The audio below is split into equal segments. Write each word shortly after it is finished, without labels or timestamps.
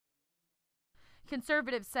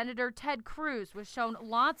Conservative Senator Ted Cruz was shown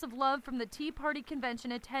lots of love from the Tea Party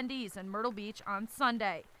convention attendees in Myrtle Beach on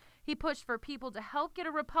Sunday. He pushed for people to help get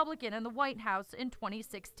a Republican in the White House in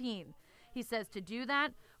 2016. He says to do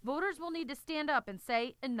that, voters will need to stand up and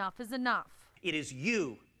say enough is enough. It is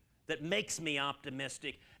you that makes me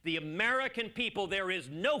optimistic. The American people, there is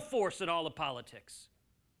no force in all of politics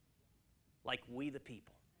like we the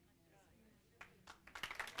people.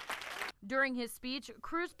 During his speech,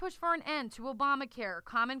 Cruz pushed for an end to Obamacare,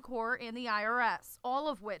 Common Core, and the IRS, all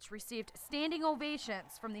of which received standing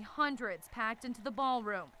ovations from the hundreds packed into the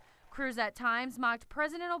ballroom. Cruz at times mocked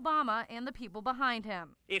President Obama and the people behind him.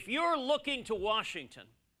 If you're looking to Washington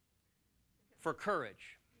for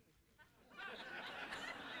courage,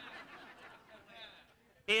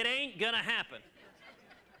 it ain't gonna happen.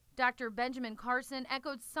 Dr. Benjamin Carson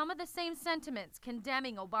echoed some of the same sentiments,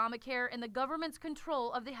 condemning Obamacare and the government's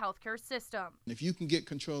control of the healthcare system. If you can get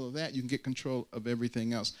control of that, you can get control of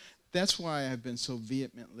everything else. That's why I've been so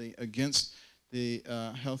vehemently against the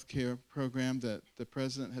health care program that the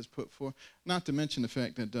president has put forth, not to mention the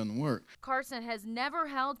fact that it doesn't work. Carson has never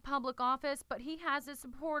held public office, but he has his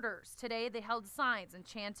supporters. Today they held signs and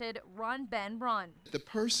chanted, "Run, Ben, run." The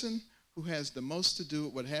person who has the most to do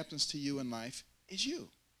with what happens to you in life is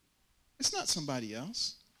you. It's not somebody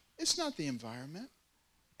else. It's not the environment.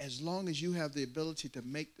 As long as you have the ability to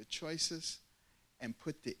make the choices and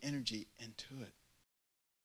put the energy into it.